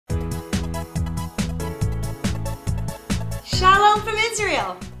Shalom from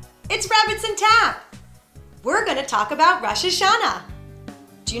Israel. It's Rabbits and Tap. We're going to talk about Rosh Hashana.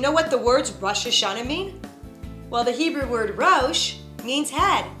 Do you know what the words Rosh Hashana mean? Well, the Hebrew word Rosh means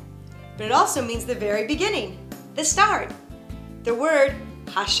head, but it also means the very beginning, the start. The word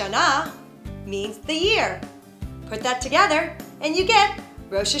Hashanah means the year. Put that together and you get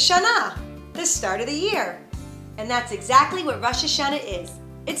Rosh Hashanah, the start of the year. And that's exactly what Rosh Hashanah is.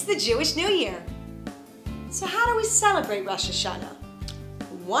 It's the Jewish New Year. So how do we celebrate Rosh Hashanah?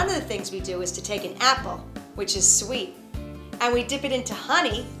 One of the things we do is to take an apple, which is sweet, and we dip it into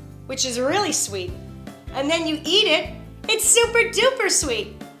honey, which is really sweet. And then you eat it, it's super duper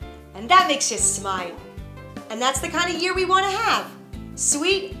sweet. And that makes you smile. And that's the kind of year we want to have,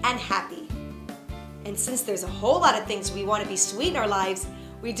 sweet and happy. And since there's a whole lot of things we want to be sweet in our lives,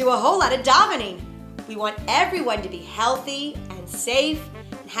 we do a whole lot of davening. We want everyone to be healthy and safe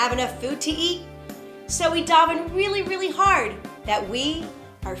and have enough food to eat. So we daven really, really hard that we,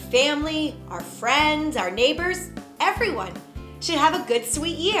 our family, our friends, our neighbors, everyone should have a good,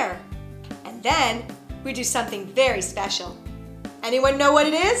 sweet year. And then we do something very special. Anyone know what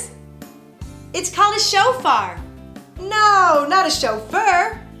it is? It's called a shofar. No, not a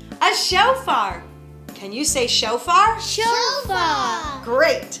chauffeur, a shofar. Can you say shofar? Shofar.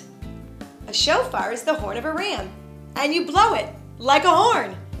 Great. A shofar is the horn of a ram, and you blow it like a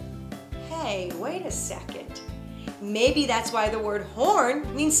horn. Hey, wait a second. Maybe that's why the word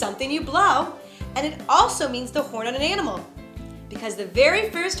horn means something you blow, and it also means the horn on an animal, because the very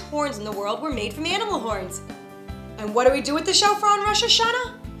first horns in the world were made from animal horns. And what do we do with the shofar on Rosh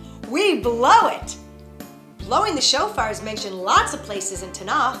Hashanah? We blow it. Blowing the shofar is mentioned lots of places in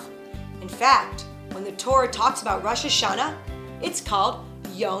Tanakh. In fact, when the Torah talks about Rosh Hashanah, it's called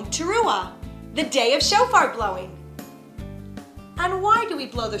Yom Teruah, the day of shofar blowing. And why do we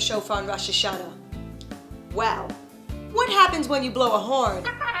blow the shofar on Rosh Hashanah? Well, what happens when you blow a horn?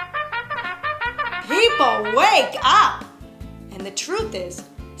 People wake up! And the truth is,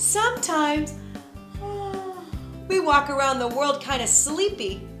 sometimes we walk around the world kind of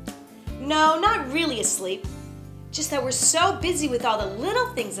sleepy. No, not really asleep. Just that we're so busy with all the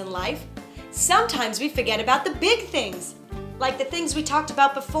little things in life, sometimes we forget about the big things. Like the things we talked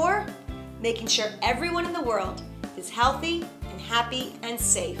about before, making sure everyone in the world is healthy and happy and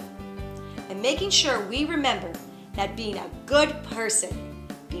safe. And making sure we remember that being a good person,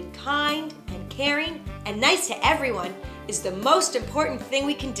 being kind and caring and nice to everyone is the most important thing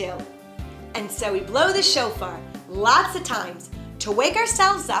we can do. And so we blow the shofar lots of times to wake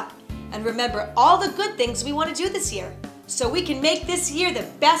ourselves up and remember all the good things we want to do this year so we can make this year the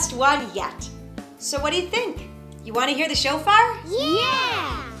best one yet. So what do you think? You want to hear the shofar?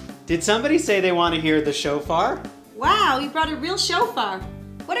 Yeah! Did somebody say they want to hear the shofar? Wow, you brought a real shofar.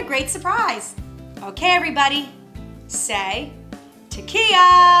 What a great surprise. Okay, everybody, say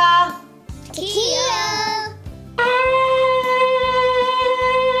Tekiah. Tekiah.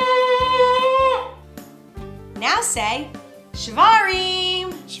 Now say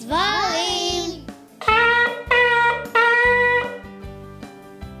Shvarim. Shvarim.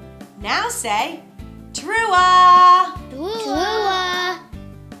 Now say Teruah. Teruah.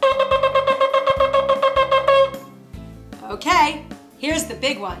 Okay, here's the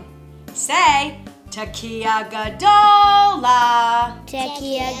big one. Say Tekiah Gadola.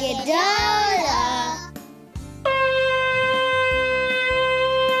 Tekiah Gedola.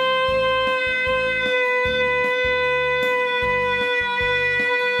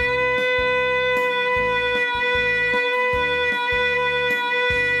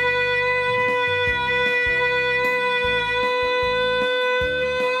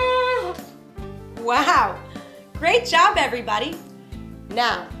 Wow, great job, everybody.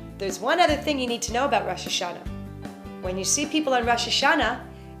 Now, there's one other thing you need to know about Rosh Hashanah. When you see people on Rosh Hashanah,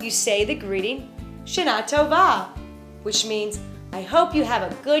 you say the greeting, Shana Tova, which means, I hope you have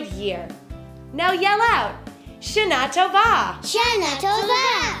a good year. Now yell out, Shana Tova. Shana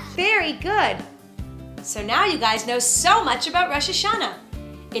Tova. Very good. So now you guys know so much about Rosh Hashanah.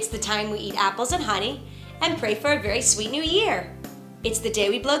 It's the time we eat apples and honey and pray for a very sweet new year. It's the day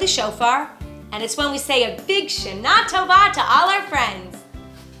we blow the shofar, and it's when we say a big Shana Tova to all our friends.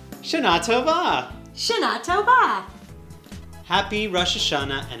 Shana Tova! Shana Tova! Happy Rosh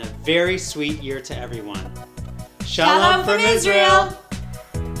Hashanah and a very sweet year to everyone. Shalom from Israel.